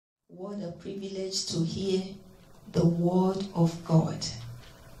What a privilege to hear the word of God.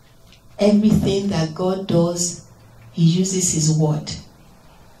 Everything that God does, he uses his word.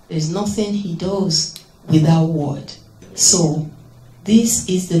 There's nothing he does without word. So this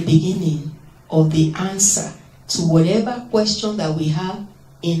is the beginning of the answer to whatever question that we have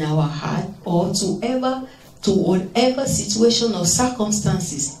in our heart, or to whatever situation or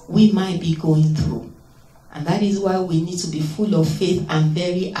circumstances we might be going through. And that is why we need to be full of faith and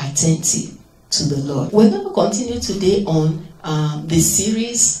very attentive to the Lord. We're going to continue today on the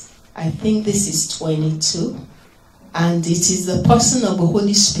series. I think this is 22. And it is the person of the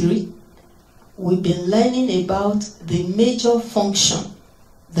Holy Spirit. We've been learning about the major function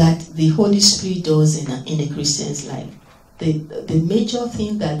that the Holy Spirit does in a Christian's life. The major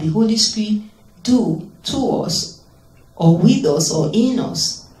thing that the Holy Spirit do to us, or with us, or in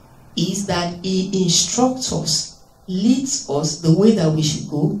us, is that he instructs us, leads us the way that we should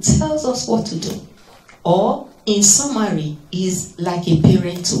go, tells us what to do. Or, in summary, is like a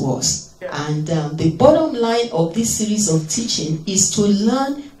parent to us. And the bottom line of this series of teaching is to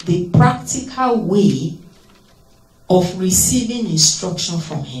learn the practical way of receiving instruction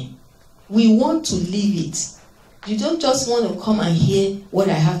from him. We want to live it. You don't just want to come and hear what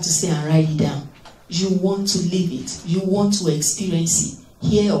I have to say and write it down. You want to live it. You want to experience it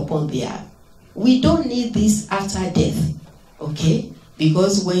here upon the earth. We don't need this after death, okay?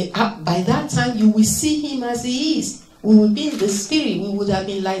 Because by that time you will see him as he is. We will be in the spirit. We would have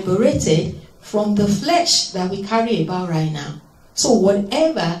been liberated from the flesh that we carry about right now. So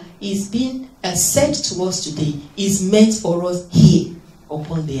whatever is being said to us today is meant for us here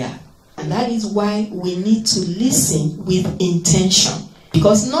upon the earth. And that is why we need to listen with intention.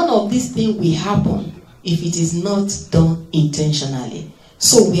 Because none of these things will happen if it is not done intentionally.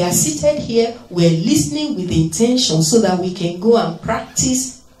 So we are seated here, we're listening with intention so that we can go and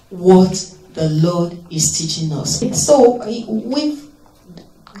practice what the Lord is teaching us. So we've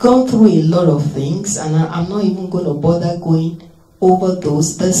gone through a lot of things, and I'm not even going to bother going over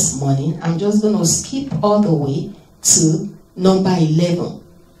those this morning. I'm just going to skip all the way to number 11,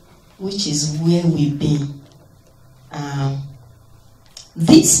 which is where we've been.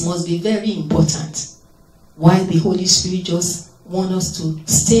 This must be very important. Why the Holy Spirit just want us to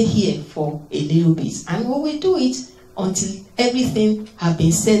stay here for a little bit, and we will do it until everything has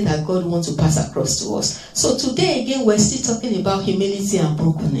been said that God wants to pass across to us. So today again we're still talking about humility and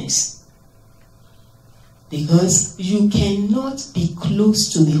brokenness, because you cannot be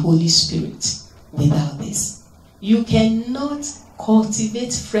close to the Holy Spirit without this. You cannot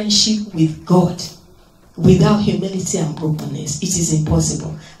cultivate friendship with God without humility and brokenness. It is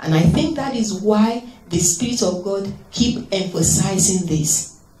impossible. And I think that is why the Spirit of God keep emphasizing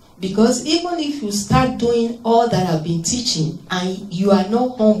this. Because even if you start doing all that I've been teaching and you are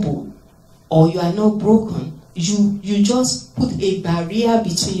not humble or you are not broken, you just put a barrier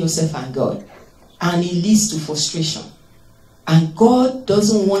between yourself and God. And it leads to frustration. And God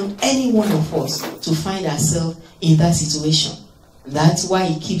doesn't want any one of us to find ourselves in that situation. That's why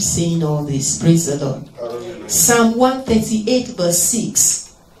he keeps saying all this. Praise the Lord. Hallelujah. Psalm 138 verse 6.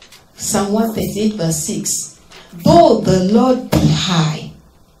 Psalm 138 verse 6. Though the Lord be high,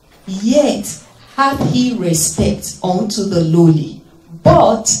 yet hath he respect unto the lowly,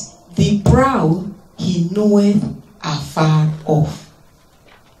 but the proud he knoweth afar off.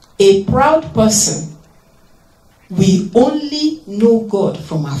 A proud person will only know God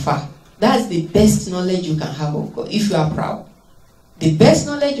from afar. That's the best knowledge you can have of God if you are proud. The best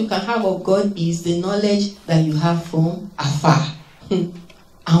knowledge you can have of God is the knowledge that you have from afar.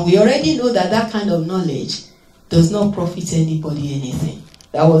 And we already know that that kind of knowledge does not profit anybody anything.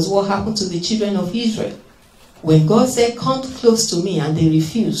 That was what happened to the children of Israel. When God said, come close to me, and they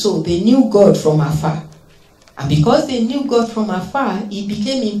refused. So they knew God from afar. And because they knew God from afar, it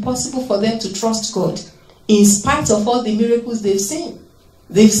became impossible for them to trust God. In spite of all the miracles they've seen.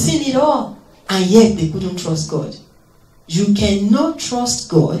 They've seen it all. And yet they couldn't trust God. You cannot trust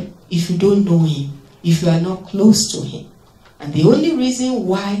God if you don't know him. If you are not close to him. And the only reason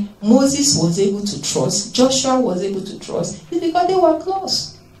why Moses was able to trust, Joshua was able to trust, is because they were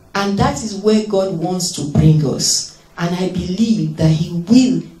close. And that is where God wants to bring us. And I believe that he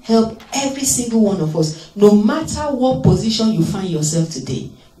will help every single one of us. No matter what position you find yourself today,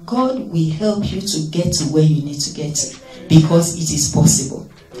 God will help you to get to where you need to get to. Because it is possible.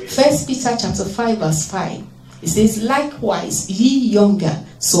 1 Peter chapter 5 verse 5. It says, likewise, ye younger,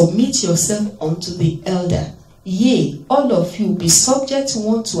 submit yourself unto the elder. Yea, all of you be subject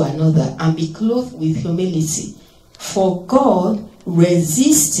one to another, and be clothed with humility. For God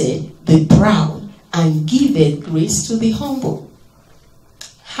resisted the proud, and giveth grace to the humble.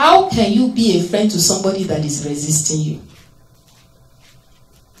 How can you be a friend to somebody that is resisting you?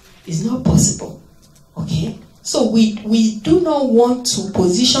 It's not possible. Okay? So we do not want to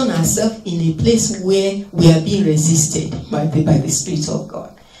position ourselves in a place where we are being resisted by the Spirit of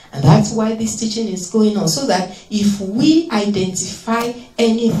God. And that's why this teaching is going on. So that if we identify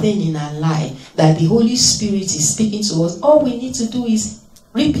anything in our life that the Holy Spirit is speaking to us, all we need to do is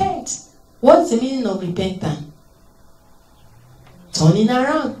repent. What's the meaning of repentance? Turning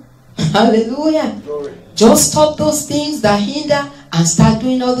around. Hallelujah. Glory. Just stop those things that hinder and start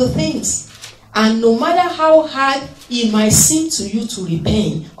doing other things. And no matter how hard it might seem to you to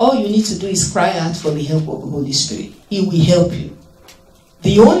repent, all you need to do is cry out for the help of the Holy Spirit. He will help you.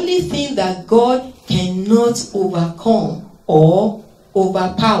 The only thing that God cannot overcome or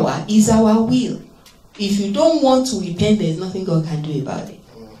overpower is our will. If you don't want to repent, there's nothing God can do about it.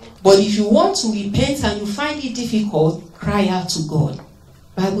 But if you want to repent and you find it difficult, cry out to God.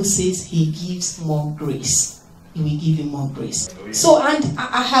 The Bible says He gives more grace. He will give you more grace. So, and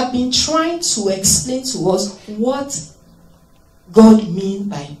I have been trying to explain to us what God means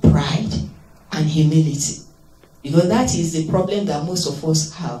by pride and humility. Because that is the problem that most of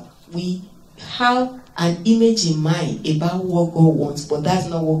us have. We have an image in mind about what God wants, but that's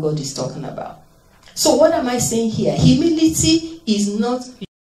not what God is talking about. So what am I saying here? Humility is not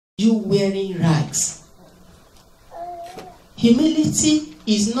you wearing rags. Humility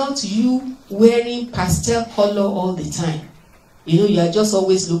is not you wearing pastel color all the time. You know, you are just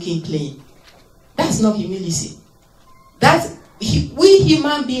always looking plain. That's not humility. We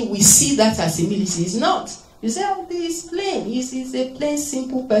human beings, we see that as humility. It's not. You say, oh, he's plain. He's a plain,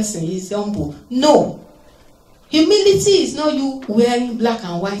 simple person. He's humble. No. Humility is not you wearing black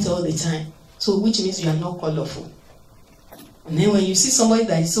and white all the time. So, which means you are not colorful. And then when you see somebody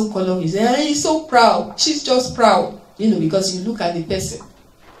that is so colorful, you say, oh, he's so proud. She's just proud. You know, because you look at the person.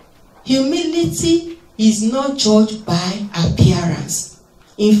 Humility is not judged by appearance.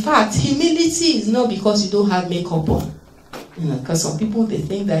 In fact, humility is not because you don't have makeup on. You know, because some people, they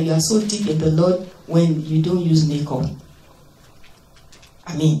think that you are so deep in the Lord when you don't use makeup.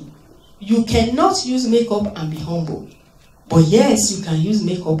 I mean, you cannot use makeup and be humble. But yes, you can use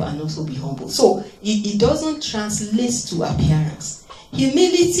makeup and also be humble. So, it doesn't translate to appearance.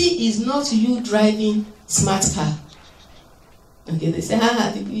 Humility is not you driving smart car. Okay, they say,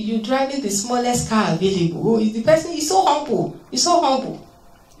 you're driving the smallest car available. Oh, the person is so humble. He's so humble.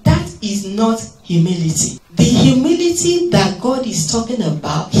 That is not humility. The humility that God is talking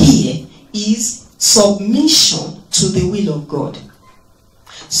about here is submission to the will of God.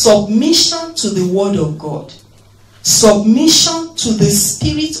 Submission to the word of God. Submission to the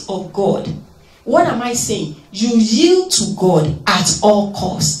Spirit of God. What am I saying? You yield to God at all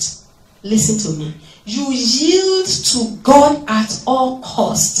costs. Listen to me. You yield to God at all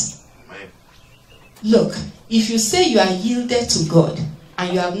costs. Look, if you say you are yielded to God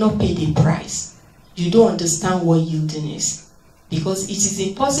and you have not paid a price, you don't understand what yielding is. Because it is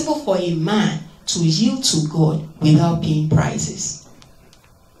impossible for a man to yield to God without paying prices.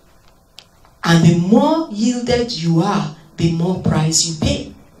 And the more yielded you are, the more price you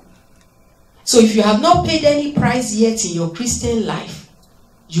pay. So if you have not paid any price yet in your Christian life,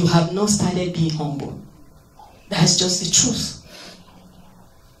 you have not started being humble. That's just the truth.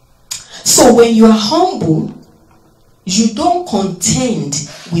 So when you are humble, you don't contend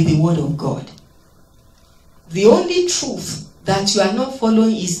with the word of God. The only truth that you are not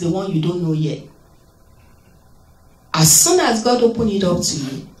following is the one you don't know yet. As soon as God opens it up to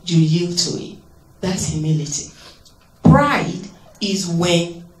you, you yield to it. That's humility. Pride is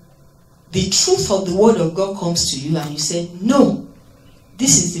when the truth of the word of God comes to you and you say, no,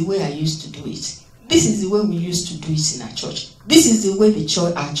 this is the way I used to do it. This is the way we used to do it in our church. This is the way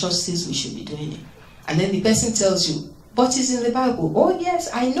our church says we should be doing it. And then the person tells you, but it's in the Bible. Oh yes,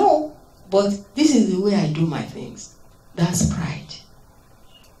 I know, but this is the way I do my things. That's pride.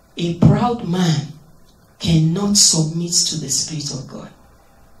 A proud man cannot submit to the Spirit of God,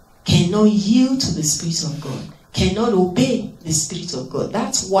 cannot yield to the Spirit of God, cannot obey the Spirit of God.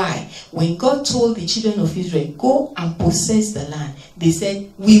 That's why when God told the children of Israel, go and possess the land, they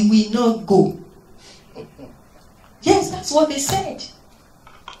said, we will not go. Yes, that's what they said.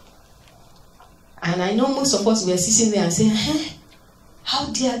 And I know most of us were sitting there and saying, how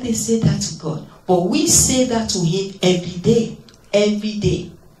dare they say that to God? But we say that to Him every day. Every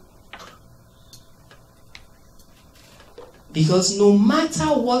day. Because no matter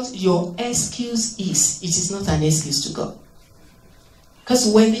what your excuse is, it is not an excuse to God.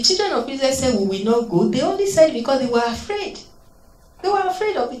 Because when the children of Israel said we will not go, they only said because they were afraid. They were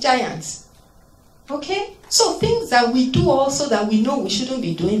afraid of the giants. Okay? So things that we do also that we know we shouldn't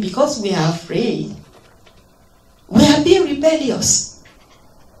be doing because we are afraid. We are being rebellious.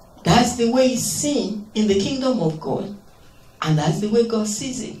 That's the way it's seen in the kingdom of God. And that's the way God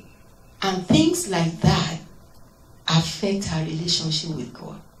sees it. And things like that affect our relationship with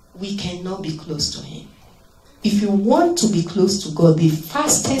God. We cannot be close to Him. If you want to be close to God, the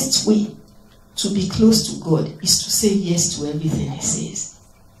fastest way to be close to God is to say yes to everything He says.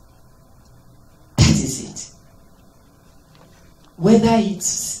 That is it. Whether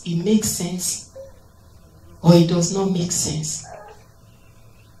it makes sense or it does not make sense.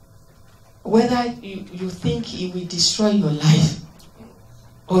 Whether you think it will destroy your life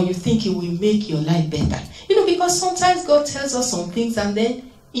or you think it will make your life better. You know, because sometimes God tells us some things and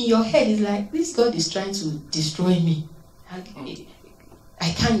then in your head it's like, this God is trying to destroy me. I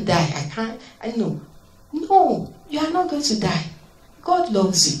can't die. I know. No, you are not going to die. God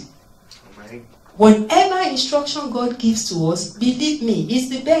loves you. Whatever instruction God gives to us, believe me, is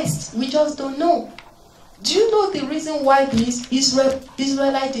the best. We just don't know. Do you know the reason why these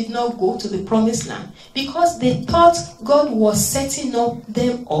Israelites did not go to the promised land? Because they thought God was setting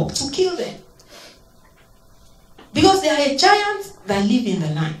them up to kill them. Because there are giants that live in the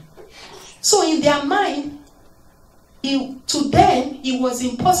land. So in their mind, to them, it was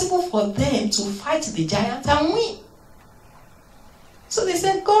impossible for them to fight the giant and win. So they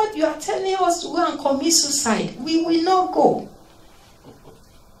said, God, you are telling us to go and commit suicide. We will not go.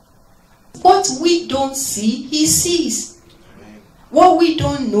 What we don't see, He sees. What we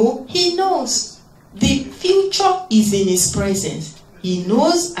don't know, He knows. The future is in His presence. He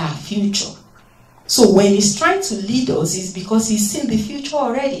knows our future. So when He's trying to lead us, it's because He's seen the future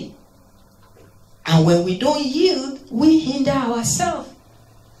already. And when we don't yield, we hinder ourselves.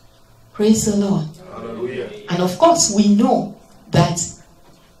 Praise the Lord. Hallelujah. And of course, we know that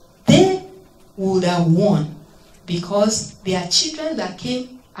they would have won because their children that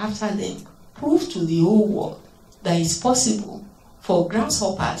came after them proved to the whole world that it's possible for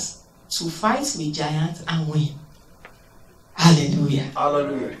grasshoppers to fight with giants and win. Hallelujah.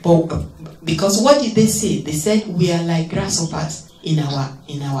 Hallelujah. But because what did they say? They said we are like grasshoppers in our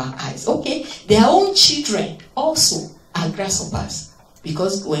eyes. Okay, their own children also are grasshoppers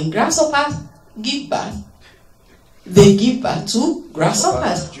because when grasshoppers give birth, they give birth to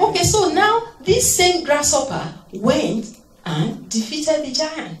grasshoppers. Okay, so now this same grasshopper went and defeated the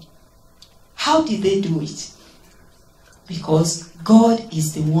giant. How did they do it? Because God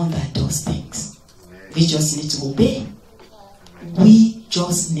is the one that does things. We just need to obey. We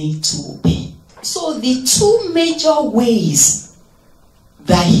just need to obey. So the two major ways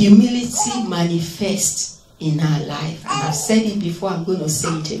that humility manifests in our life, and I've said it before, I'm going to say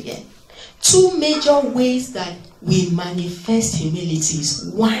it again. Two major ways that we manifest humility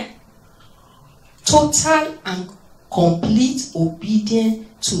is one, total and complete obedience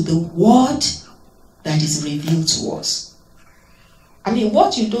to the word that is revealed to us. I mean,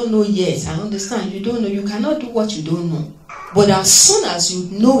 what you don't know, yes, I understand. You don't know. You cannot do what you don't know. But as soon as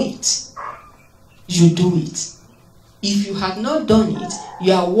you know it, you do it. If you have not done it,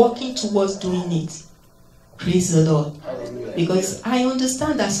 you are working towards doing it. Praise the Lord. Because I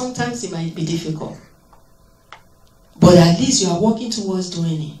understand that sometimes it might be difficult. But at least you are working towards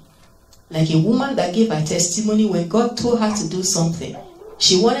doing it. Like a woman that gave her testimony when God told her to do something.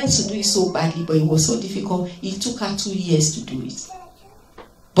 She wanted to do it so badly, but it was so difficult. It took her 2 years to do it.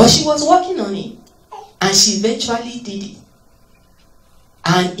 But she was working on it. And she eventually did it.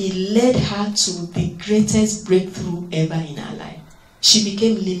 And it led her to the greatest breakthrough ever in her life. She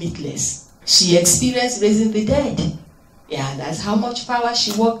became limitless. She experienced raising the dead. Yeah, that's how much power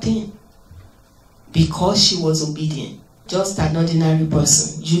she walked in. Because she was obedient. Just an ordinary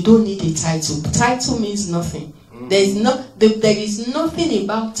person. You don't need a title. Title means nothing. There is nothing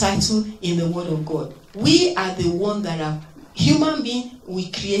about title in the Word of God. We are the one that are human beings.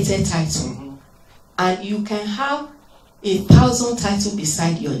 We created title. And you can have 1,000 titles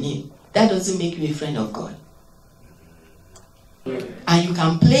beside your name. That doesn't make you a friend of God. And you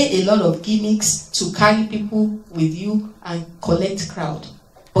can play a lot of gimmicks to carry people with you and collect crowd.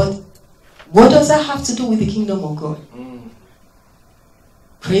 But what does that have to do with the kingdom of God?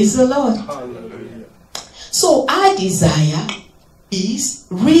 Praise the Lord. Hallelujah. So our desire is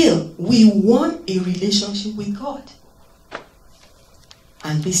real. We want a relationship with God.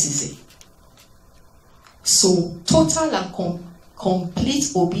 And this is it. So total and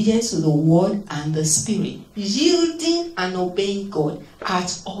complete obedience to the word and the spirit. Yielding and obeying God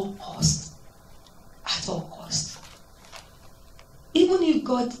at all costs. At all costs. Even if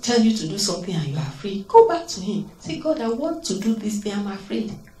God tells you to do something and you are afraid, go back to Him. Say, God, I want to do this thing, I'm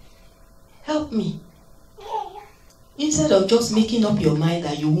afraid. help me. Instead of just making up your mind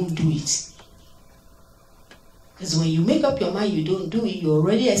that you won't do it. Because when you make up your mind you don't do it, you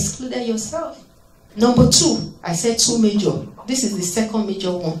already excluded yourself. Number 2, I said 2 major. This is the second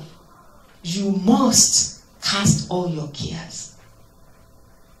major one. You must cast all your cares.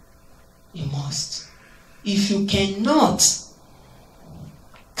 You must. If you cannot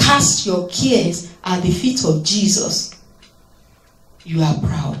cast your cares at the feet of Jesus, you are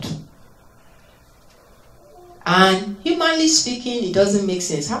proud. And humanly speaking, it doesn't make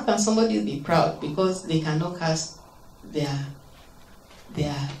sense. How can somebody be proud because they cannot cast their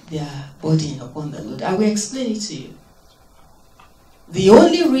burden upon the Lord? I will explain it to you. The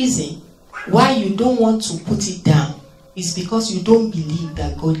only reason why you don't want to put it down is because you don't believe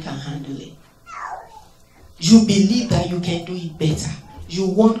that God can handle it. You believe that you can do it better. You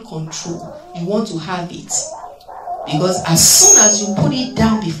want control. You want to have it. Because as soon as you put it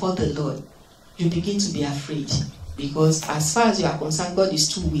down before the Lord, you begin to be afraid. Because as far as you are concerned, God is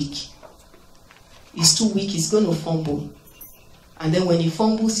too weak. He's too weak. He's going to fumble. And then when he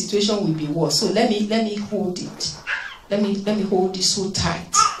fumbles, situation will be worse. So let me hold it. Let me hold it so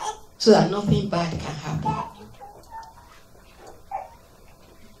tight so that nothing bad can happen.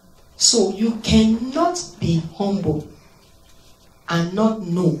 So you cannot be humble and not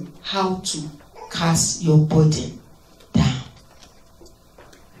know how to cast your burden down.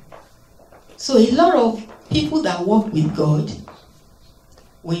 So a lot of people that walk with God,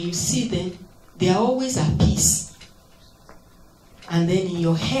 when you see them, they are always at peace. And then in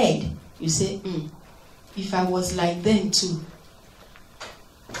your head, you say, if I was like them too,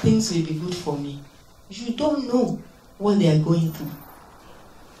 things will be good for me. You don't know what they are going through.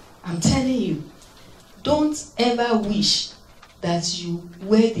 I'm telling you, don't ever wish that you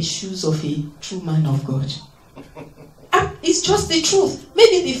wear the shoes of a true man of God. It's just the truth.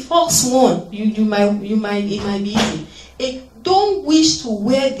 Maybe the false one, it might be easy. Don't wish to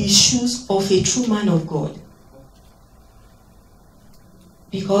wear the shoes of a true man of God.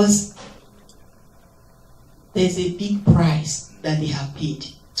 Because there's a big price that they have paid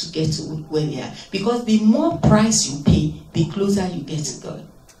to get to where they are. Because the more price you pay, the closer you get to God.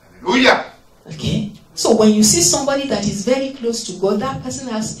 Hallelujah. Okay? So when you see somebody that is very close to God, that person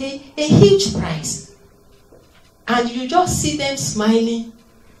has paid a huge price. And you just see them smiling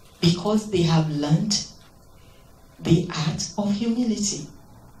because they have learned the art of humility.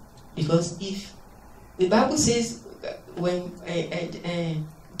 Because if the Bible says, when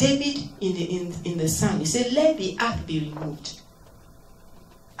David in the psalm, he said, let the ark be removed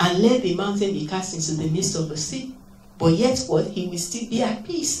and let the mountain be cast into the midst of the sea. But yet what? He will still be at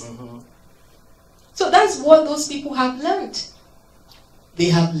peace. So that's what those people have learned. They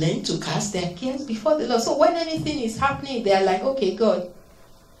have learned to cast their cares before the Lord. So when anything is happening, they are like, okay, God,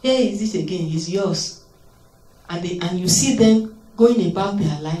 here is it again. It's yours. And you see them going about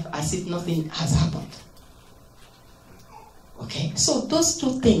their life as if nothing has happened. Okay, so those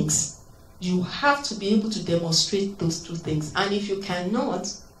two things, you have to be able to demonstrate those two things. And if you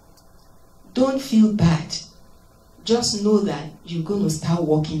cannot, don't feel bad. Just know that you're going to start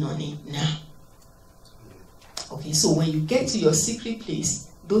working on it now. Okay, so when you get to your secret place,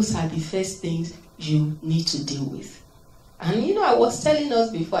 those are the first things you need to deal with. And you know, I was telling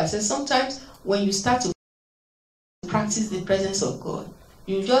us before, I said sometimes when you start to practice the presence of God,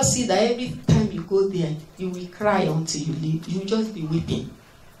 you just see that every time you go there, you will cry until you leave. You'll just be weeping.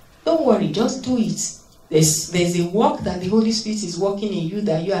 Don't worry, just do it. There's a work that the Holy Spirit is working in you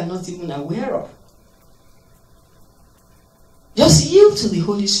that you are not even aware of. Just yield to the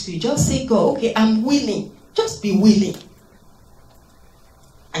Holy Spirit. Just say, God, okay, I'm willing. Just be willing.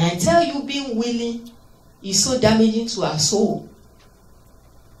 And I tell you, being willing is so damaging to our soul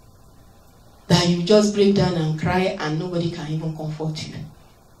that you just break down and cry and nobody can even comfort you.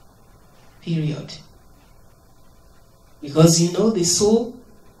 Period. Because you know the soul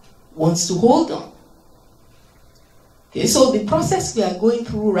wants to hold on. Okay, so the process we are going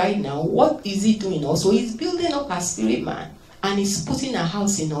through right now, what is it doing also? It's building up our spirit man and it's putting our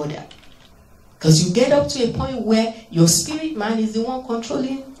house in order. Because you get up to a point where your spirit man is the one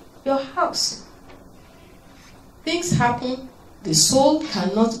controlling your house. Things happen. The soul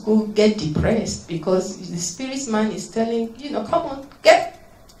cannot go get depressed because the spirit man is telling, come on, get.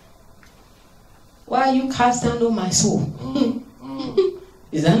 Why are you cast down, O my soul?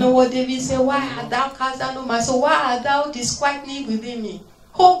 Is that not what David said? Why art thou cast down, O my soul? Why art thou disquieting within me?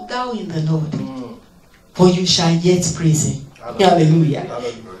 Hope thou in the Lord, for you shall yet praise him. Hallelujah.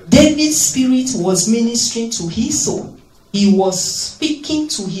 Hallelujah. David's spirit was ministering to his soul. He was speaking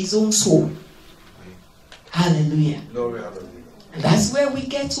to his own soul. Hallelujah. Glory, hallelujah. And that's where we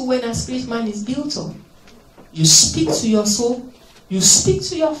get to when our spirit man is built up. You speak to your soul, you speak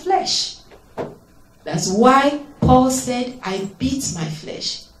to your flesh. That's why Paul said, I beat my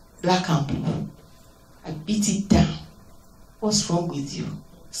flesh, black and blue. I beat it down. What's wrong with you?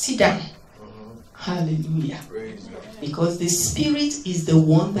 Sit down. Hallelujah. Because the spirit is the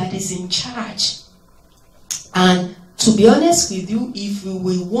one that is in charge. And to be honest with you, if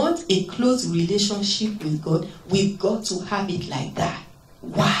we want a close relationship with God, we've got to have it like that.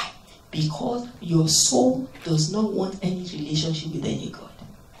 Why? Because your soul does not want any relationship with any God.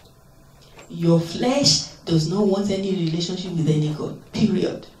 Your flesh does not want any relationship with any God.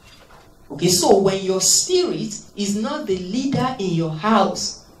 Period. Okay, so when your spirit is not the leader in your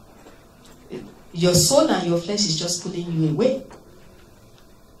house, your soul and your flesh is just pulling you away.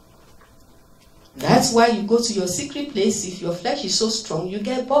 That's why you go to your secret place. If your flesh is so strong, you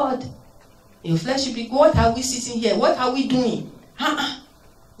get bored. Your flesh will be, what are we sitting here? What are we doing?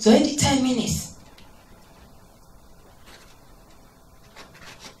 It's already 10 minutes.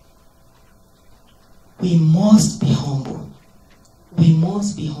 We must be humble. We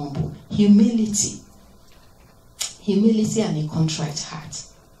must be humble. Humility. Humility and a contrite heart.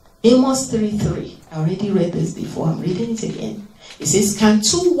 Amos 3:3. I already read this before. I'm reading it again. It says, can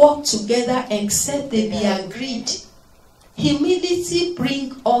two walk together except they be agreed? Humility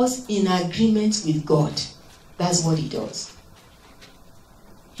brings us in agreement with God. That's what it does.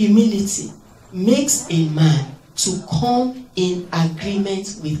 Humility makes a man to come in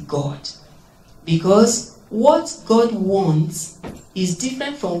agreement with God. Because what God wants is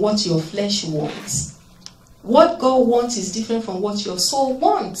different from what your flesh wants. What God wants is different from what your soul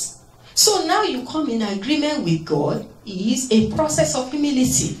wants. So now you come in agreement with God. It is a process of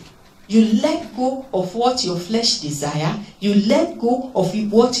humility. You let go of what your flesh desire. You let go of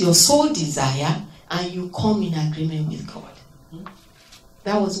what your soul desire. And you come in agreement with God.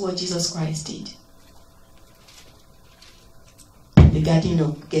 That was what Jesus Christ did. The Garden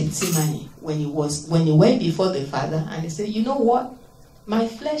of Gethsemane, when he went before the Father and he said, you know what? My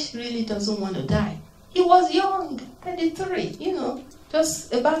flesh really doesn't want to die. He was young, 33,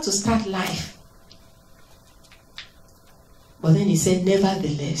 just about to start life. But then he said,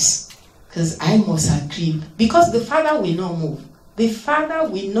 nevertheless, because I must agree, because the Father will not move. The Father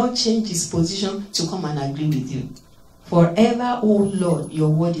will not change his position to come and agree with you. Forever, O Lord, your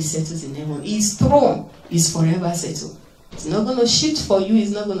word is settled in heaven. His throne is forever settled. It's not going to shift for you.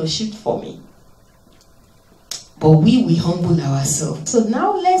 It's not going to shift for me. But we will humble ourselves. So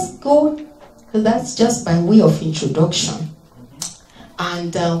now let's go. Because that's just by way of introduction.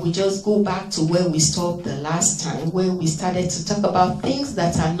 And we just go back to where we stopped the last time, where we started to talk about things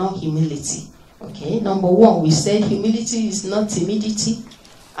that are not humility. Okay, number one, we said humility is not timidity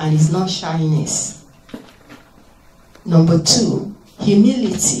and it's not shyness. Number two,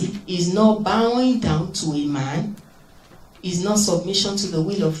 humility is not bowing down to a man, is not submission to the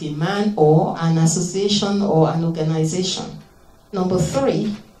will of a man or an association or an organization. Number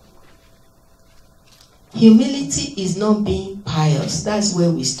three, humility is not being pious. That's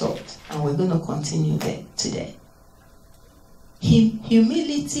where we stopped, and we're going to continue there today.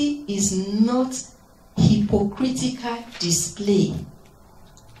 Humility is not hypocritical display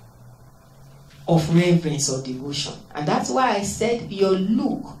of reverence or devotion. And that's why I said your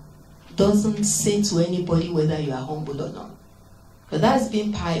look doesn't say to anybody whether you are humble or not. But that's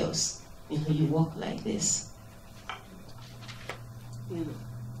being pious. You walk like this.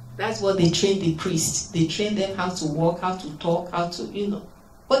 That's what they train the priests. They train them how to walk, how to talk, how to,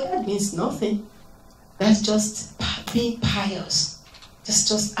 But that means nothing. That's just being pious. That's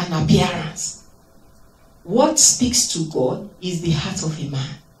just an appearance. What speaks to God is the heart of a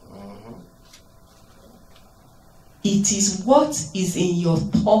man. It is what is in your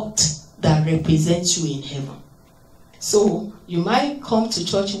thought that represents you in heaven. So you might come to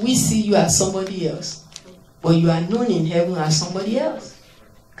church, we see you as somebody else, but you are known in heaven as somebody else,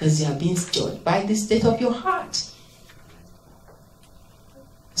 because you are being judged by the state of your heart.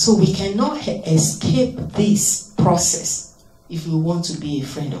 So we cannot escape this process if we want to be a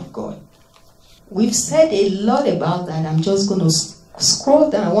friend of God. We've said a lot about that. I'm just going to scroll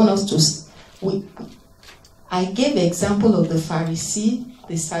down. I want us to... I gave an example of the Pharisees,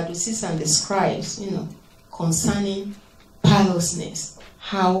 the Sadducees, and the scribes, concerning piousness.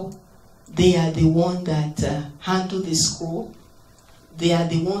 How they are the one that handle the scroll. They are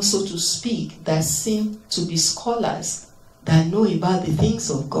the ones, so to speak, that seem to be scholars that know about the things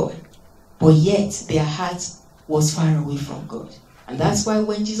of God. But yet, their heart was far away from God. And that's why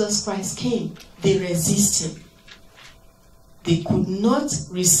when Jesus Christ came, they resisted him. They could not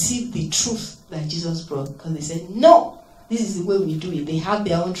receive the truth that Jesus brought, because they said, no, This is the way we do it. They have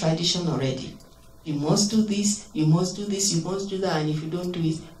their own tradition already. You must do this, you must do this, you must do that, and if you don't do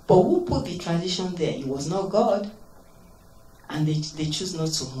it. But who put the tradition there? It was not God. And they choose not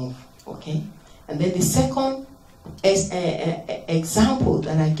to move. Okay? And then the second example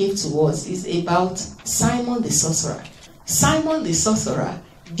that I gave to us is about Simon the sorcerer. Simon the sorcerer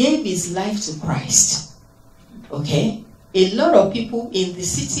gave his life to Christ. Okay? A lot of people in the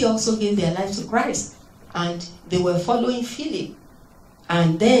city also gave their life to Christ. And they were following Philip.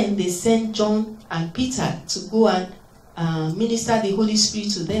 And then they sent John and Peter to go and minister the Holy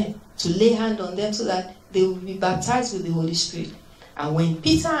Spirit to them, to lay hand on them so that they will be baptized with the Holy Spirit. And when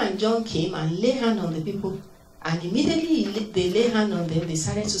Peter and John came and lay hand on the people, and immediately they lay hand on them, they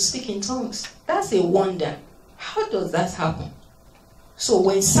started to speak in tongues. That's a wonder. How does that happen? So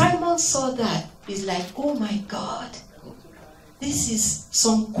when Simon saw that, he's like, oh my God, this is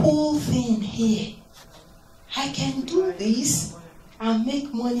some cool thing here. I can do this and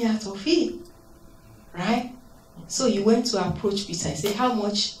make money out of it. Right? So he went to approach Peter and said, how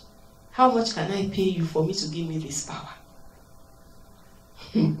much can I pay you for me to give me this power?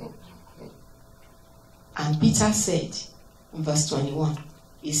 And Peter said, in verse 21,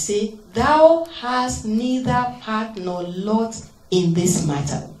 he said, thou hast neither part nor lot in this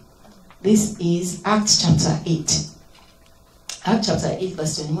matter. This is Acts chapter 8. Acts chapter 8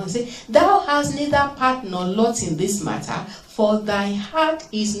 verse 21 says, thou hast neither part nor lot in this matter, for thy heart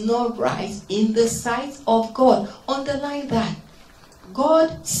is not right in the sight of God. Underline that.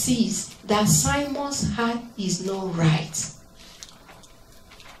 God sees that Simon's heart is not right.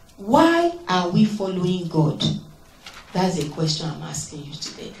 Why are we following God? That's a question I'm asking you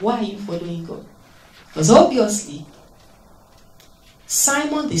today. Why are you following God? Because obviously,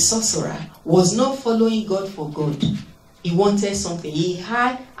 Simon the sorcerer was not following God for God. He wanted something. He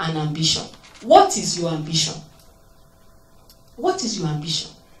had an ambition. What is your ambition? What is your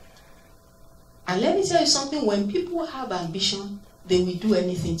ambition? And let me tell you something. When people have ambition, they will do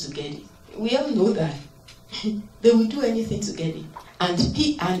anything to get it. We all know that. They will do anything to get it.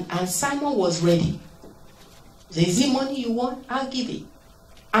 And Simon was ready. Is it money you want? I'll give it.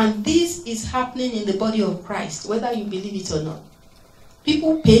 And this is happening in the body of Christ, whether you believe it or not.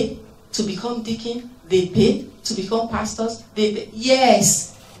 People pay to become deacon. They pay to become pastors. They pay.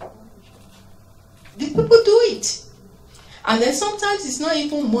 Yes. The people do it. And then sometimes it's not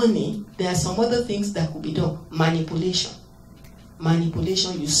even money. There are some other things that could be done. Manipulation.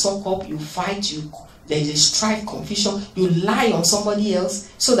 Manipulation. You suck up, you fight, there is a strife, confusion. You lie on somebody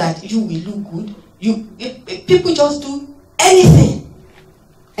else so that you will look good. People just do anything.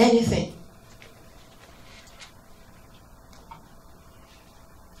 Anything.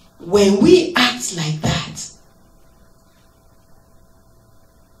 When we act like that,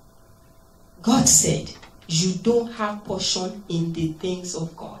 God said, you don't have portion in the things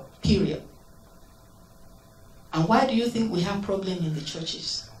of God. Period. And why do you think we have problem in the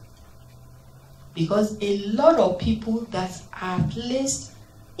churches? Because a lot of people that are placed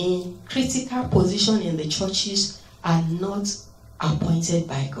in critical position in the churches are not appointed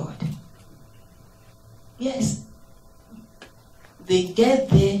by God. Yes. They get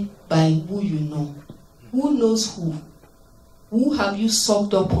there by who you know. Who knows who? Who have you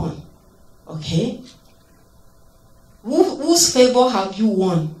sucked up on? Okay? Whose favor have you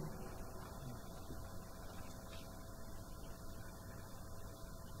won?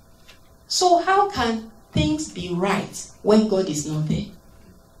 So how can things be right when God is not there?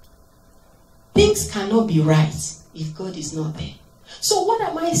 Things cannot be right if God is not there. So what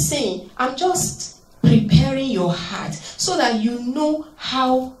am I saying? I'm just preparing your heart so that you know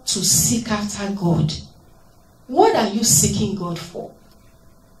how to seek after God. What are you seeking God for?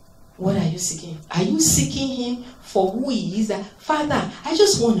 What are you seeking? Are you seeking him for who he is? That, Father, I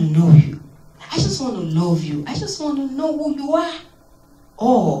just want to know you. I just want to love you. I just want to know who you are.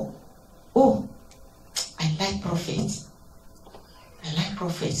 Oh, I like prophets. I like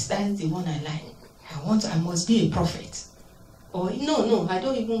prophets. That's the one I like. I must be a prophet. Or no, I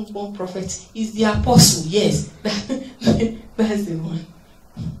don't even want prophet. It's the apostle. Yes, that's the one.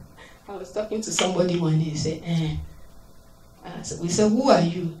 I was talking to somebody one day. He said, we said, who are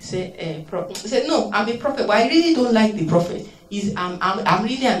you? He said, prophet. He said, no, I'm a prophet, but I really don't like the prophet. I'm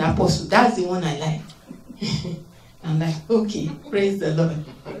really an apostle. That's the one I like. I'm like, okay, praise the Lord.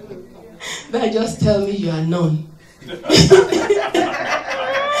 But just tell me you are none.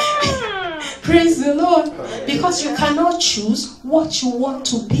 Praise the Lord. Because you cannot choose what you want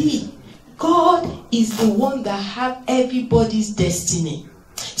to be. God is the one that has everybody's destiny.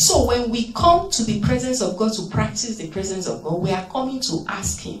 So when we come to the presence of God to practice the presence of God, we are coming to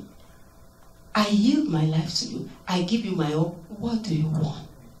ask him, I yield my life to you. I give you my all. What do you want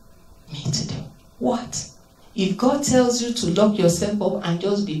me to do? What? If God tells you to lock yourself up and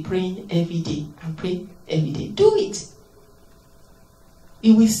just be praying every day and pray every day, do it.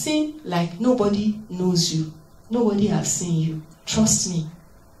 It will seem like nobody knows you. Nobody has seen you. Trust me.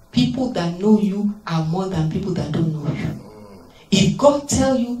 People that know you are more than people that don't know you. If God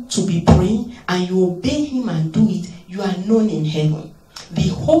tells you to be praying and you obey him and do it, you are known in heaven. The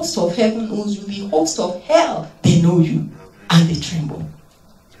host of heaven knows you. The host of hell, they know you and they tremble.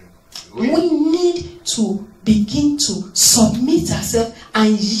 We need to begin to submit ourselves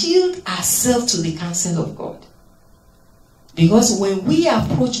and yield ourselves to the counsel of God. Because when we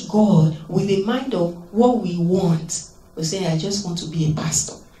approach God with the mind of what we want, we say, I just want to be a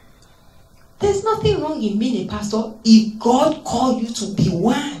pastor. There's nothing wrong in being a pastor if God called you to be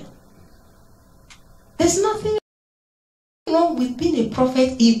one. There's nothing wrong with being a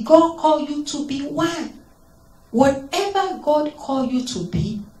prophet if God called you to be one. Whatever God called you to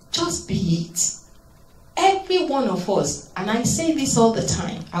be, just be it. Every one of us, and I say this all the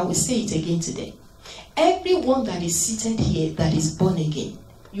time, I will say it again today. Everyone that is seated here that is born again,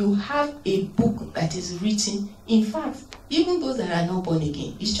 you have a book that is written. In fact, even those that are not born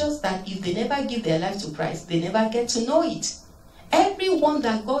again, it's just that if they never give their life to Christ, they never get to know it. Everyone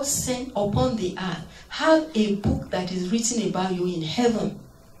that God sent upon the earth have a book that is written about you in heaven.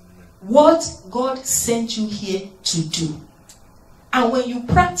 What God sent you here to do. And when you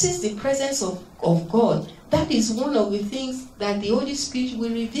practice the presence of God, that is one of the things that the Holy Spirit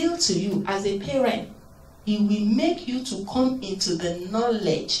will reveal to you as a parent. It will make you to come into the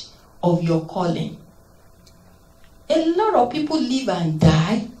knowledge of your calling. A lot of people live and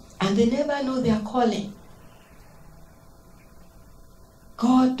die and they never know their calling.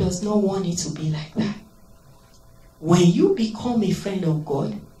 God does not want it to be like that. When you become a friend of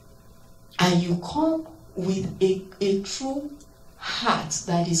God and you come with a true heart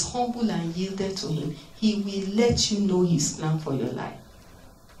that is humble and yielded to him, he will let you know his plan for your life.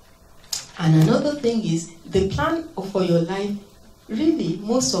 And another thing is, the plan for your life really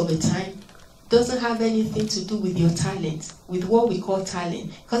most of the time doesn't have anything to do with your talent, with what we call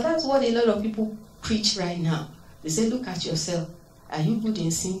talent. Because that's what a lot of people preach right now. They say, look at yourself. Are you good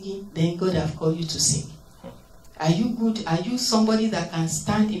in singing? Then God have called you to sing. Are you good? Are you somebody that can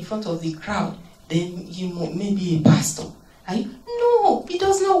stand in front of the crowd? Then you may be a pastor. No, it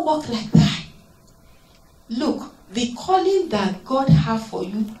does not work like that. Look, the calling that God has for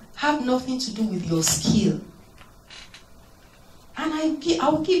you have nothing to do with your skill. And I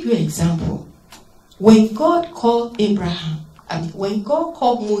will give you an example. When God called when God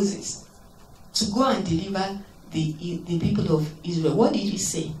called Moses to go and deliver the people of Israel, what did he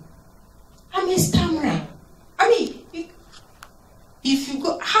say? I'm a stammerer. If you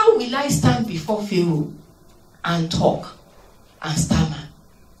go, how will I stand before Pharaoh and talk and stammer?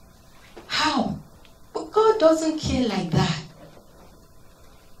 How? But God doesn't care like that.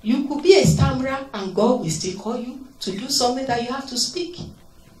 You could be a stammerer and God will still call you to do something that you have to speak.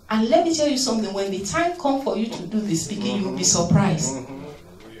 And let me tell you something, when the time comes for you to do the speaking, you will be surprised.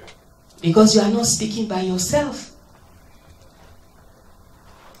 Because you are not speaking by yourself.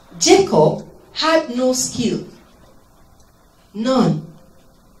 Jacob had no skill. None.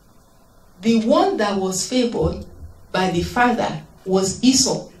 The one that was favored by the father was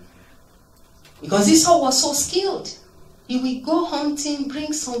Esau. Because Esau was so skilled. He will go hunting,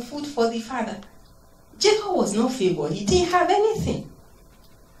 bring some food for the father. Jacob was not favored. He didn't have anything.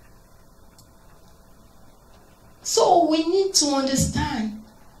 So we need to understand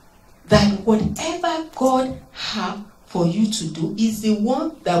that whatever God has for you to do is the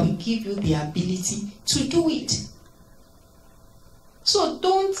one that will give you the ability to do it. So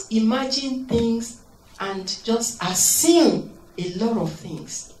don't imagine things and just assume a lot of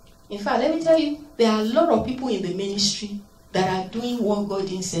things. In fact, let me tell you, there are a lot of people in the ministry that are doing what God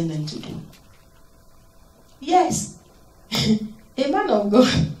didn't send them to do. Yes. A man of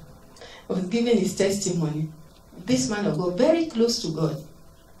God was giving his testimony. This man of God, very close to God.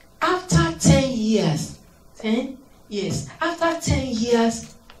 After 10 years, after 10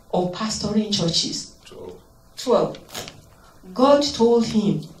 years of pastoring churches, 12, God told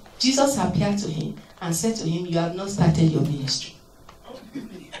him, Jesus appeared to him and said to him, you have not started your ministry.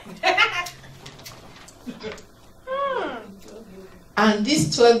 And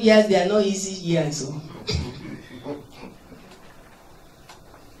these 12 years, they are not easy years. So.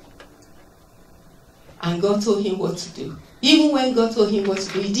 And God told him what to do. Even when God told him what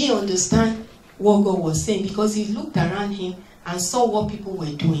to do, he didn't understand what God was saying because he looked around him and saw what people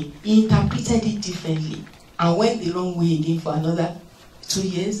were doing. He interpreted it differently and went the wrong way again for another 2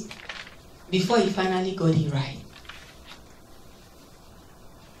 years. before he finally got it right.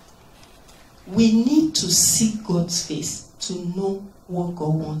 We need to seek God's face to know what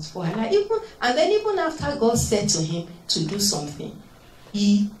God wants for her life. Even after God said to him to do something,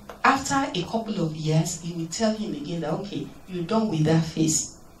 after a couple of years, he will tell him again that, okay, you're done with that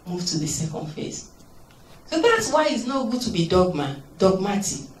phase, move to the second phase. So that's why it's not good to be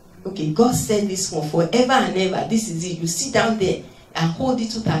dogmatic. Okay, God said this one forever and ever. This is it. You sit down there and hold it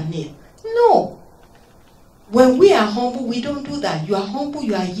to that nail. No. When we are humble, we don't do that. You are humble,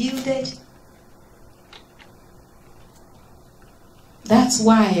 you are yielded. That's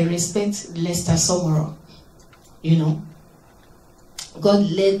why I respect Lester Summerall. You know, God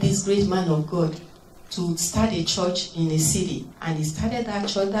led this great man of God to start a church in a city. And he started that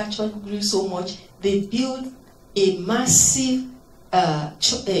church. That church grew so much. They built a massive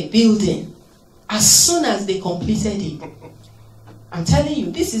building as soon as they completed it. I'm telling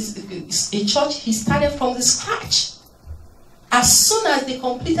you, this is a church he started from the scratch. As soon as they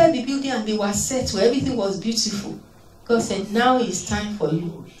completed the building and they were set where everything was beautiful, God said, now it's time for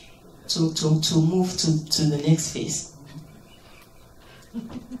you to move to the next phase.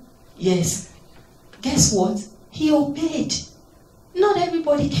 Yes. Guess what? He obeyed. Not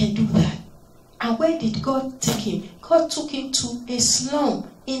everybody can do that. And where did God take him? God took him to a slum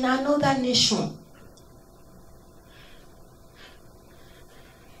in another nation.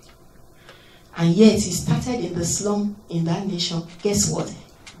 And yet he started in the slum in that nation. Guess what?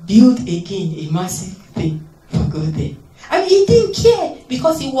 Built again a massive thing for God there. I mean, he didn't care,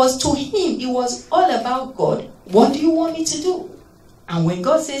 because it was to him, it was all about God. What do you want me to do? And when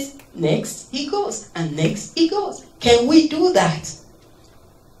God says next, he goes. And next, he goes. Can we do that?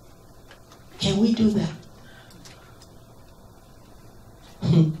 Can we do that?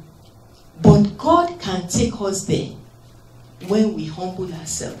 But God can take us there when we humble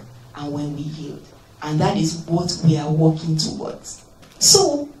ourselves and when we yield. And that is what we are working towards.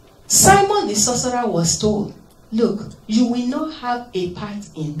 So, Simon the sorcerer was told, look, you will not have a part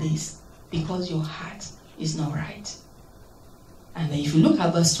in this because your heart is not right. And then if you look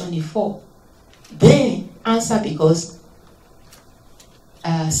at verse 24, then answer, because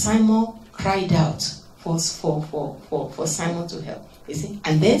Simon cried out for Simon to help. You see?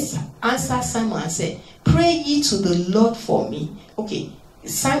 And then answered Simon and said, pray ye to the Lord for me. Okay,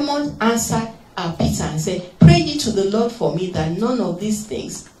 Simon answered Peter and said, pray ye to the Lord for me that none of these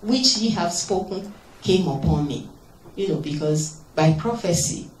things which ye have spoken came upon me. You know, because by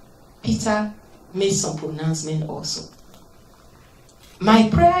prophecy, Peter made some pronouncement also. My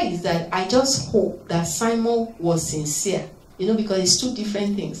prayer is that I just hope that Simon was sincere. You know, because it's two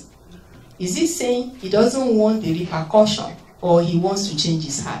different things. Is he saying he doesn't want the repercussion, or he wants to change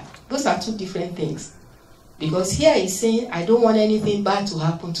his heart? Those are two different things. Because here he's saying, I don't want anything bad to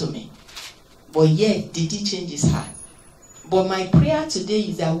happen to me. But yet, did he change his heart? But my prayer today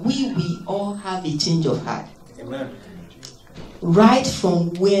is that we will all have a change of heart. Amen. Right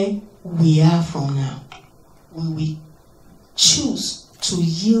from where we are from now, we will choose to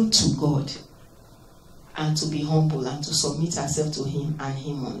yield to God and to be humble and to submit ourselves to him and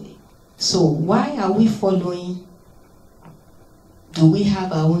him only. So why are we following? Do we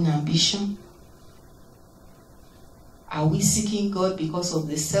have our own ambition? Are we seeking God because of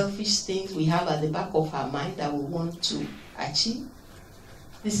the selfish things we have at the back of our mind that we want to achieve?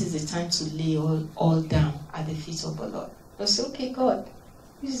 This is the time to lay all down at the feet of the Lord. Just say, okay, God,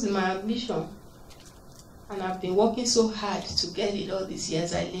 this is my ambition. And I've been working so hard to get it all these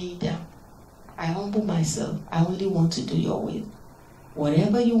years. I lay it down. I humble myself. I only want to do your will.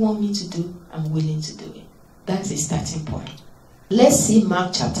 Whatever you want me to do, I'm willing to do it. That's a starting point. Let's see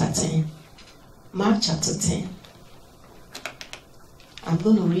Mark chapter 10. Mark chapter 10. I'm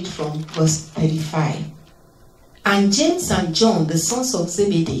going to read from verse 35. And James and John, the sons of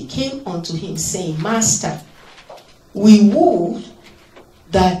Zebedee, came unto him, saying, Master, we would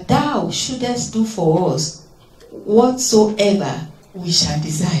that thou shouldest do for us whatsoever we shall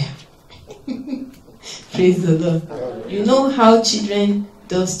desire. Praise the Lord. You know how children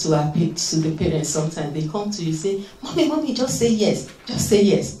does to the parents sometimes. They come to you and say, Mommy, just say yes. Just say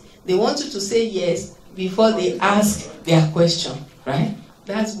yes. They want you to say yes before they ask their question, right?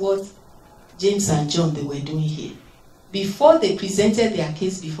 That's what James and John, they were doing here. Before they presented their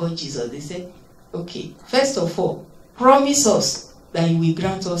case before Jesus, they said, okay, first of all, promise us that you will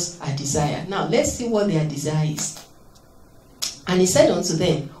grant us our desire. Now, let's see what their desire is. And he said unto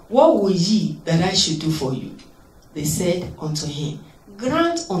them, what will ye that I should do for you? They said unto him,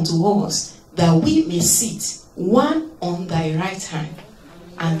 grant unto us that we may sit, one on thy right hand,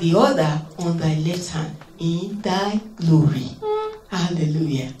 and the other on thy left hand, in thy glory.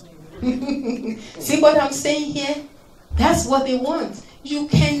 Hallelujah. See what I'm saying here? That's what they want. You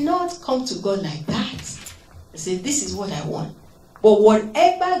cannot come to God like that. Say, this is what I want. But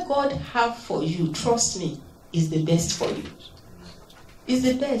whatever God have for you, trust me, is the best for you. It's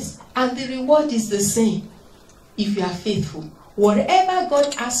the best. And the reward is the same if you are faithful. Whatever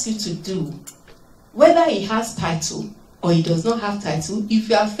God asks you to do, whether he has title or he does not have title, if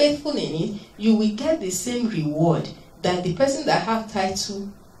you are faithful in it, you will get the same reward that the person that have title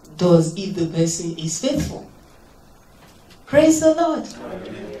does if the person is faithful. Praise the Lord.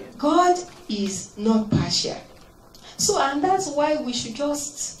 God is not partial. So, and that's why we should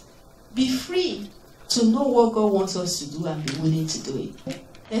just be free to know what God wants us to do and be willing to do it.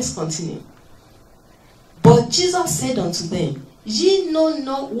 Let's continue. But Jesus said unto them, ye know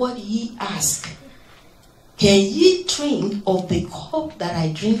not what ye ask. Can ye drink of the cup that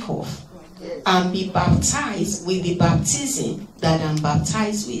I drink of, and be baptized with the baptism that I'm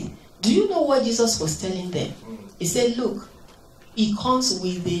baptized with? Do you know what Jesus was telling them? He said, look, it comes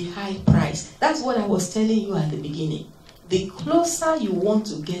with a high price. That's what I was telling you at the beginning. The closer you want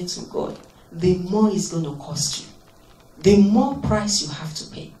to get to God, the more it's going to cost you. The more price you have to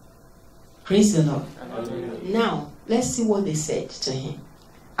pay. Praise the Lord. Hallelujah. Now, let's see what they said to him.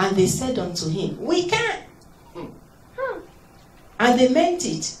 And they said unto him, we can. And they meant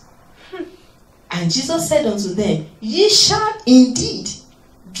it. And Jesus said unto them, ye shall indeed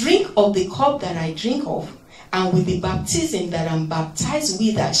drink of the cup that I drink of, and with the baptism that I'm baptized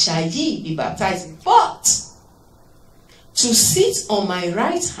with, that shall ye be baptized. But to sit on my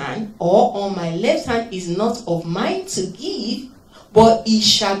right hand or on my left hand is not of mine to give, but it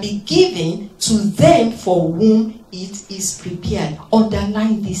shall be given to them for whom it is prepared.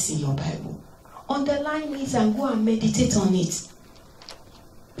 Underline this in your Bible. Underline it and go and meditate on it.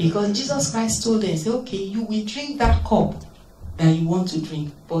 Because Jesus Christ told them, say, okay, you will drink that cup that you want to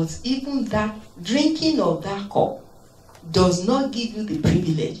drink. But even that drinking of that cup does not give you the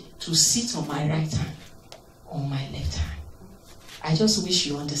privilege to sit on my right hand or my left hand. I just wish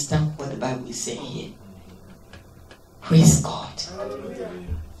you understand what the Bible is saying here. Praise God.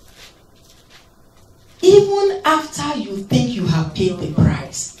 Even after you think you have paid the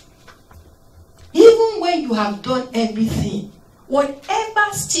price, even when you have done everything, whatever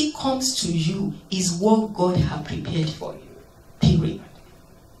still comes to you is what God has prepared for you. Period.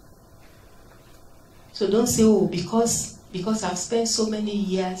 So don't say, oh, because I've spent so many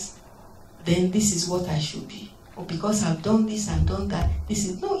years, then this is what I should be. Or because I've done this and done that, this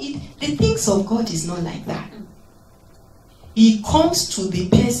is no. The things of God is not like that. It comes to the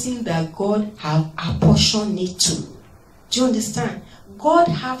person that God have apportioned it to. Do you understand? God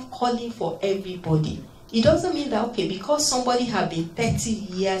have calling for everybody. It doesn't mean that, okay, because somebody have been 30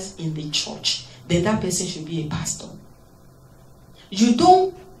 years in the church, then that person should be a pastor. You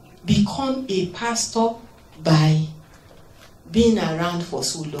don't become a pastor by being around for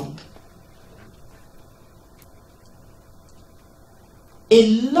so long. A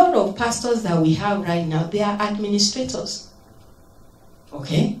lot of pastors that we have right now, they are administrators.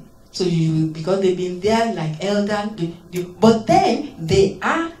 Okay? So because they've been there like elder, but then they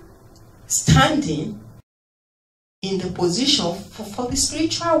are standing in the position for the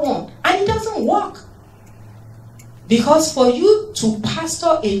spiritual one. And it doesn't work. Because for you to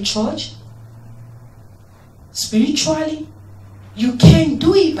pastor a church spiritually, you can't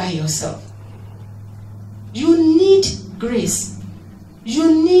do it by yourself. You need grace.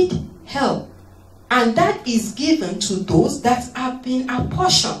 You need help. And that is given to those that have been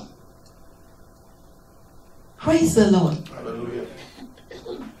apportioned. Praise the Lord. Hallelujah.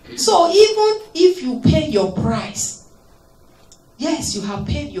 So even if you pay your price, yes, you have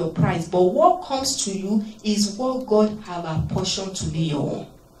paid your price, but what comes to you is what God have apportioned to be your own.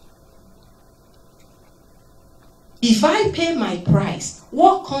 If I pay my price,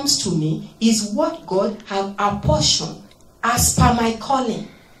 what comes to me is what God have apportioned as per my calling.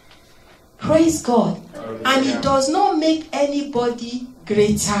 Praise God. And it does not make anybody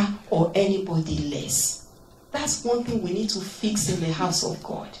greater or anybody less. That's one thing we need to fix in the house of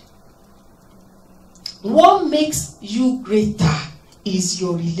God. What makes you greater is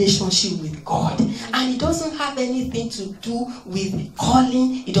your relationship with God. And it doesn't have anything to do with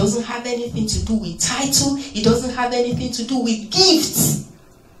calling. It doesn't have anything to do with title. It doesn't have anything to do with gifts.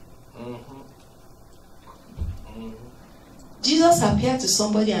 Jesus appeared to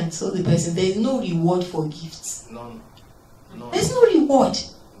somebody and told the person, there is no reward for gifts. No. There's no reward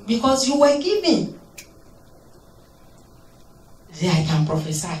because you were given. Say, I can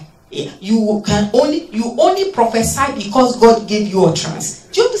prophesy. Yeah. You only prophesy because God gave you utterance.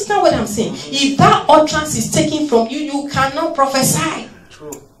 Do you understand what I'm saying? If that utterance is taken from you, you cannot prophesy.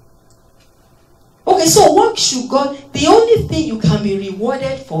 True. Okay, so what should God, the only thing you can be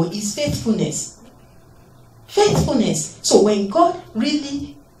rewarded for is faithfulness. Faithfulness. So when God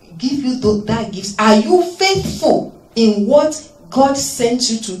really give you that gift, are you faithful in what God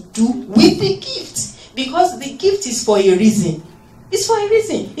sent you to do with the gift? Because the gift is for a reason. It's for a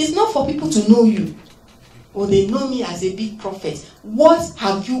reason. It's not for people to know you. Or they know me as a big prophet. What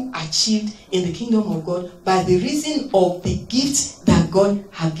have you achieved in the kingdom of God by the reason of the gift that God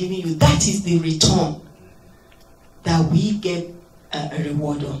has given you? That is the return that we get a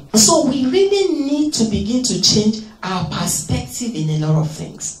reward on. So we really need to begin to change our perspective in a lot of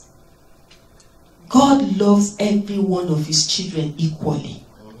things. God loves every one of his children equally.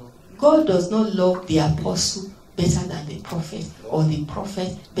 God does not love the apostle better than the prophet, or the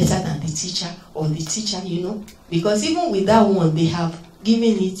prophet better than the teacher, or the teacher, because even with that one, they have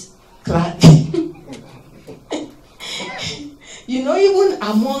given it even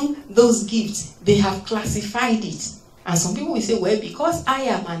among those gifts, they have classified it. And some people will say, well, because I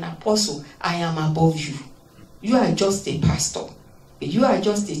am an apostle, I am above you. You are just a pastor. You are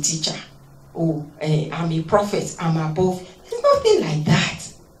just a teacher. Oh, I'm a prophet, I'm above. It's nothing like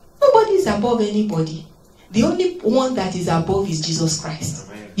that. Nobody is above anybody. The only one that is above is Jesus Christ.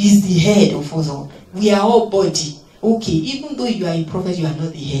 He's the head of us all. We are all body. Okay, even though you are a prophet, you are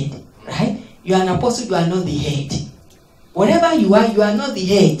not the head. Right? You are an apostle, you are not the head. Whatever you are not the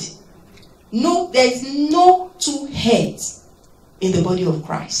head. No, there is no two heads in the body of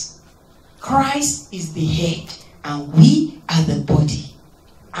Christ. Christ is the head, and we are the body.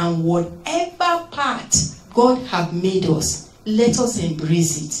 And whatever part God has made us, let us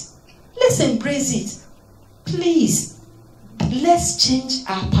embrace it. Let's embrace it. Please, let's change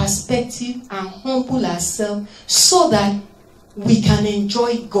our perspective and humble ourselves so that we can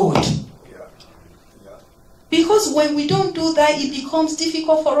enjoy God. Because when we don't do that, it becomes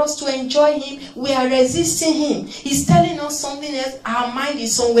difficult for us to enjoy him. We are resisting him. He's telling us something else. Our mind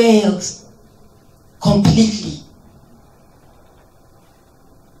is somewhere else. Completely.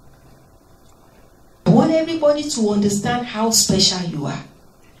 I want everybody to understand how special you are.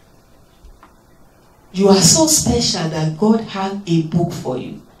 You are so special that God has a book for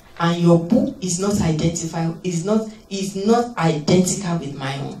you. And your book is not identical with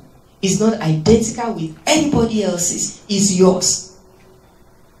my own. It's not identical with anybody else's. It's yours.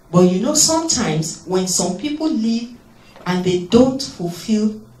 But sometimes when some people leave and they don't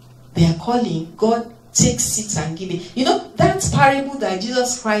fulfill their calling, God takes it and gives it. That parable that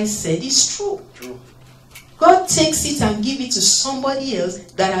Jesus Christ said is true. God takes it and gives it to somebody else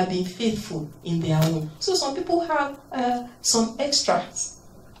that have been faithful in their own. So some people have some extras.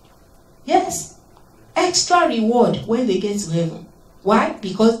 Yes. Extra reward when they get to heaven. Why?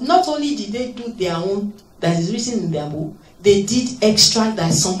 Because not only did they do their own that is written in their book, they did extra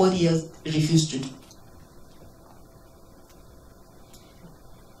that somebody else refused to do.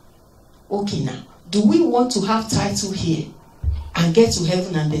 Okay, now, do we want to have title here and get to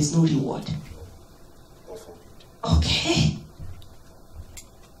heaven and there's no reward? Okay.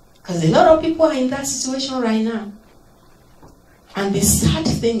 Because a lot of people are in that situation right now. And the sad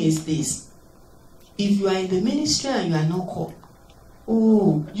thing is this. If you are in the ministry and you are not called,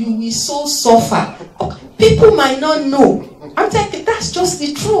 oh, you will so suffer. People might not know. I'm telling you, that's just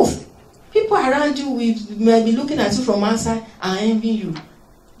the truth. People around you may be looking at you from outside and envying you.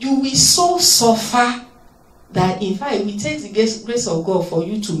 You will so suffer that in fact it will take the grace of God for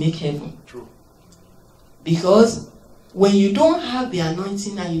you to make heaven. True. Because when you don't have the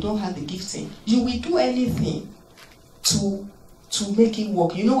anointing and you don't have the gifting, you will do anything to make it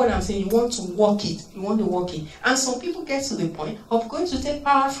work. You know what I'm saying? You want to work it. You want to work it. And some people get to the point of going to take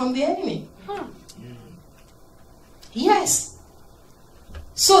power from the enemy. Yes.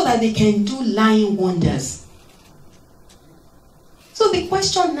 So that they can do lying wonders. So the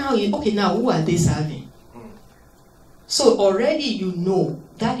question now is, okay, now who are they serving? So already you know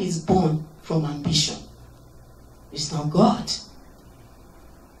that is born from ambition. It's not God.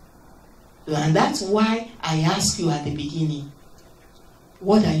 And that's why I asked you at the beginning,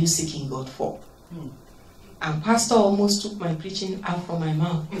 what are you seeking God for? And Pastor almost took my preaching out from my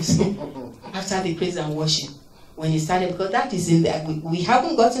mouth after the praise and worship when he started, because that is in there. We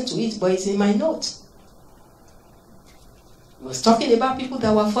haven't gotten to it, but it's in my notes. He was talking about people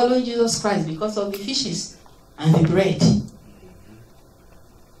that were following Jesus Christ because of the fishes and the bread.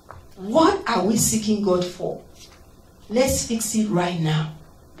 What are we seeking God for? Let's fix it right now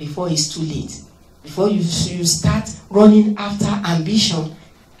before it's too late. Before you start running after ambition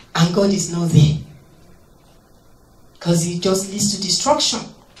and God is not there. Because it just leads to destruction.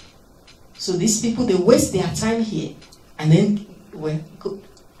 So these people, they waste their time here. And then, well,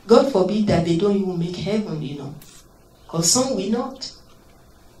 God forbid that they don't even make heaven, because some will not.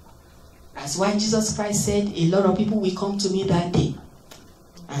 That's why Jesus Christ said a lot of people will come to me that day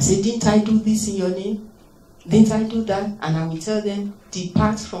and say, didn't I do this in your name? Didn't I do that? And I will tell them,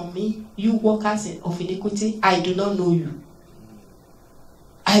 depart from me, you workers of iniquity. I do not know you.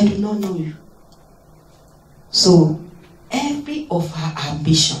 I do not know you. So, every of our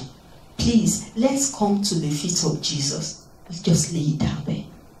ambition, please, let's come to the feet of Jesus. Let's just lay it down there.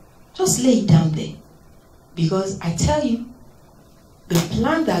 Just lay it down there. Because I tell you, the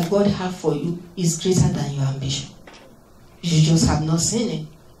plan that God has for you is greater than your ambition. You just have not seen it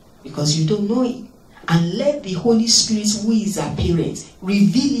because you don't know it. And let the Holy Spirit, who is our parent,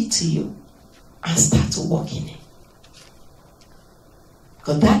 reveal it to you and start to walk in it.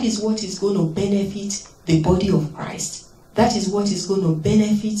 Because that is what is going to benefit the body of Christ. That is what is going to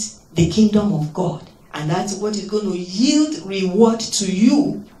benefit the kingdom of God. And that's what is going to yield reward to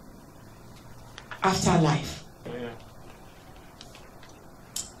you after life. Yeah.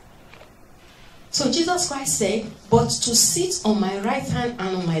 So Jesus Christ said, but to sit on my right hand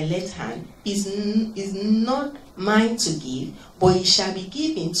and on my left hand is not mine to give, but it shall be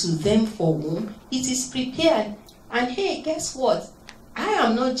given to them for whom it is prepared. And hey, guess what? I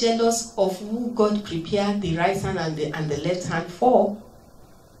am not jealous of who God prepared the right hand and the left hand for.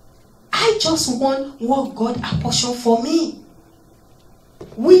 I just want what God apportioned for me.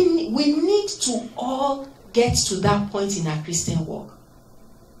 We need to all get to that point in our Christian walk.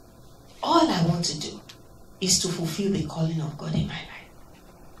 All I want to do is to fulfill the calling of God in my life.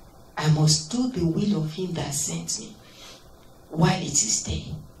 I must do the will of him that sent me while it is day.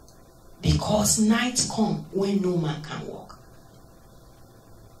 Because night comes when no man can walk.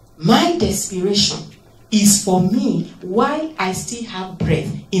 My desperation is for me, while I still have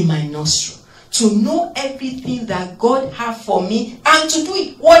breath in my nostril, to know everything that God has for me and to do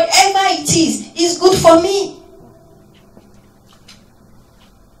it. Whatever it is good for me.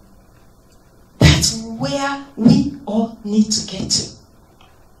 That's where we all need to get to.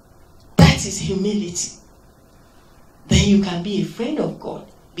 That is humility. Then you can be a friend of God,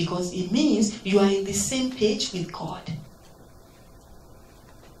 because it means you are in the same page with God.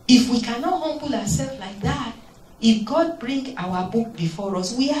 If we cannot humble ourselves like that, if God bring our book before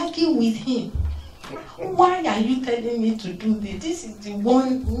us, we argue with him. Why are you telling me to do this? This is the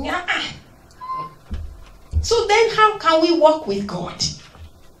one. So then how can we walk with God?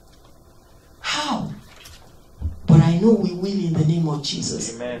 How? But I know we will in the name of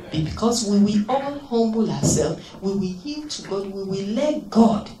Jesus. Amen. Because we will all humble ourselves. We will yield to God. We will let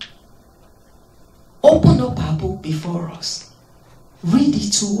God open up our book before us. Read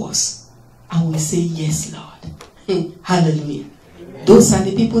it to us. And we say, yes, Lord. Hallelujah. Amen. Those are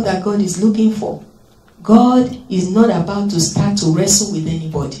the people that God is looking for. God is not about to start to wrestle with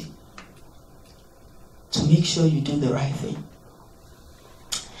anybody. To make sure you do the right thing.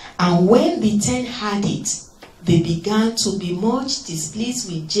 And when the 10 heard it, they began to be much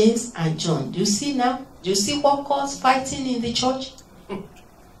displeased with James and John. Do you see now? Do you see what caused fighting in the church?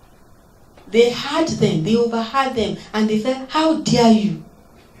 They heard them, they overheard them, and they said, how dare you?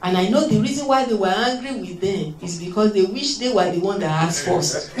 And I know the reason why they were angry with them is because they wish they were the one that asked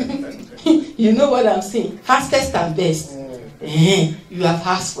first. You know what I'm saying? Fastest and best. You have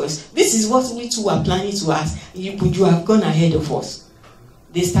asked first. This is what we too are planning to ask. But you have gone ahead of us.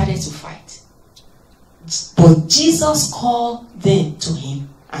 They started to fight. But Jesus called them to him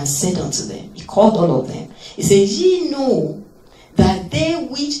and said unto them, he called all of them. He said, ye know that they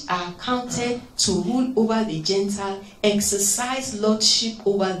which are counted to rule over the Gentiles exercise lordship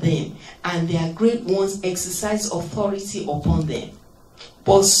over them, and their great ones exercise authority upon them.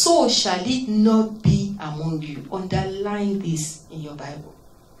 But so shall it not be among you. Underline this in your Bible.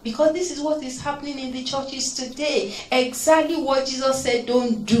 Because this is what is happening in the churches today. Exactly what Jesus said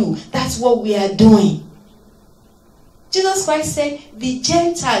don't do. That's what we are doing. Jesus Christ said the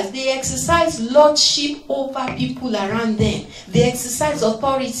Gentiles, they exercise lordship over people around them. They exercise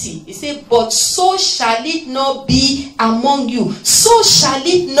authority. He said, but so shall it not be among you. So shall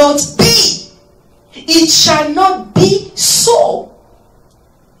it not be. It shall not be so.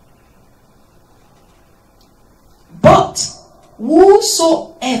 But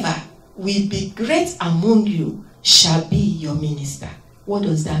whosoever will be great among you shall be your minister. What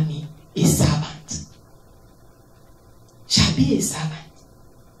does that mean? A servant. Shall be a servant.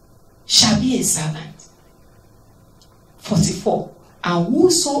 Shall be a servant. 44. And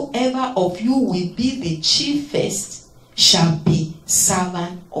whosoever of you will be the chiefest shall be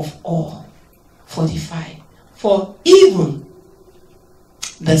servant of all. 45. For even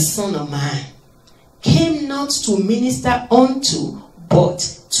the Son of Man came not to minister unto, but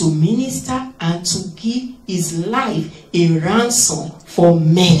to minister and to give his life a ransom for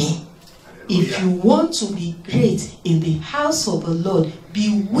many. If you want to be great in the house of the Lord,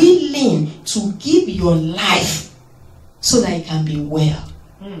 be willing to give your life so that you can be well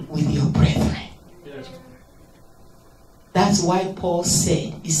with your brethren. That's why Paul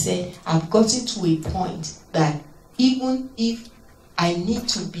said, he said, I've gotten to a point that even if I need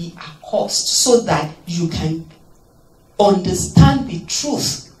to be accursed so that you can understand the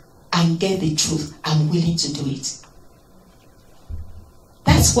truth and get the truth, I'm willing to do it.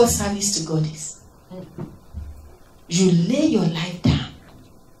 That's what service to God is. You lay your life down.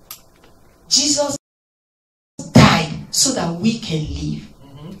 Jesus died so that we can live.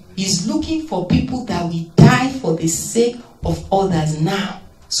 He's looking for people that will die for the sake of others now,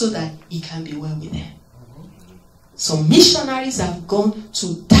 so that he can be well with them. Some missionaries have gone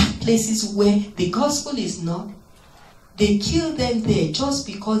to dark places where the gospel is not. They killed them there just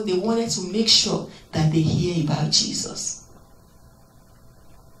because they wanted to make sure that they hear about Jesus.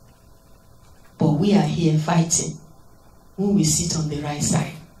 But we are here fighting. Who will sit on the right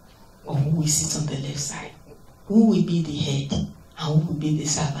side? Or who will sit on the left side? Who will be the head? And who will be the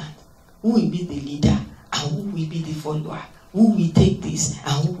servant? Who will be the leader? And who will be the follower? Who will take this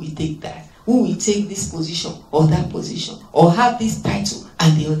and who will take that? Who will take this position or that position? Or have this title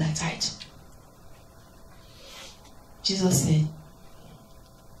and the other title? Jesus said,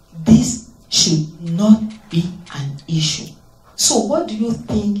 this should not be an issue. So what do you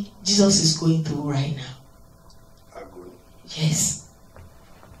think Jesus is going through right now? Agony. Yes.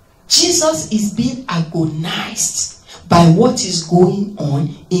 Jesus is being agonized by what is going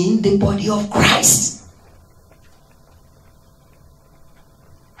on in the body of Christ.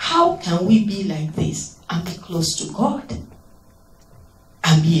 How can we be like this and be close to God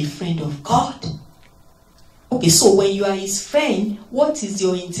and be a friend of God? Okay, so when you are his friend, what is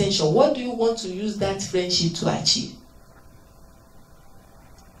your intention? What do you want to use that friendship to achieve?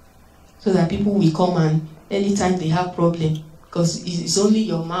 So that people will come and anytime they have problem, because it's only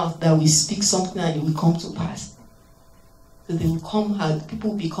your mouth that will speak something and it will come to pass. So they will come out,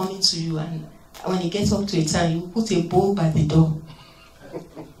 people will be coming to you, and when it gets up to a time, you put a bowl by the door.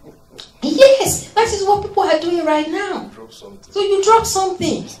 Yes, that is what people are doing right now. So you drop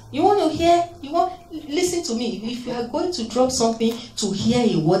something. You want to hear, listen to me. If you are going to drop something to hear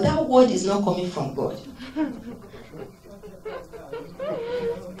a word, that word is not coming from God.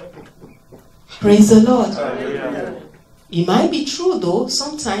 Praise the Lord. It might be true though,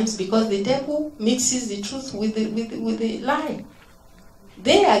 sometimes, because the devil mixes the truth with the lie.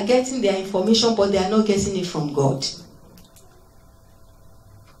 They are getting their information, but they are not getting it from God.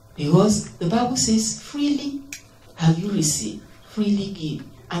 Because the Bible says, freely have you received, freely give.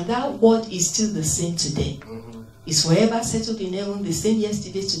 And that word is still the same today. It's forever settled in heaven, the same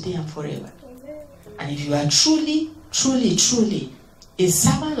yesterday, today, and forever. And if you are truly, truly, truly a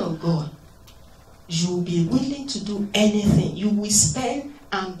servant of God, you will be willing to do anything. You will spend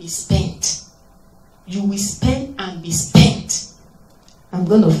and be spent. You will spend and be spent. I'm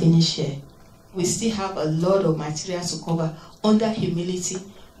going to finish here. We still have a lot of material to cover under humility,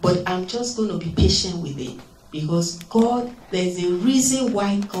 but I'm just going to be patient with it. Because God, there's a reason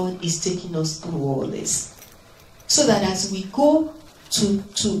why God is taking us through all this. So that as we go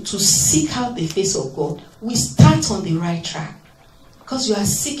to seek out the face of God, we start on the right track. Because you are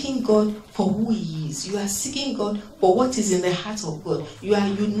seeking God for who he is. You are seeking God for what is in the heart of God. You are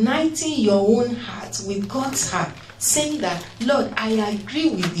uniting your own heart with God's heart, saying that, Lord, I agree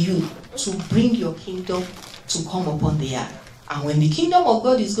with you to bring your kingdom to come upon the earth. And when the kingdom of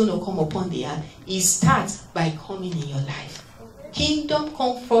God is going to come upon the earth, it starts by coming in your life. Kingdom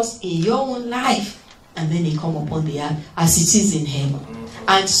come first in your own life, and then it come upon the earth as it is in heaven.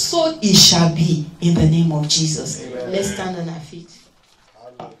 And so it shall be in the name of Jesus. Amen. Let's stand on our feet.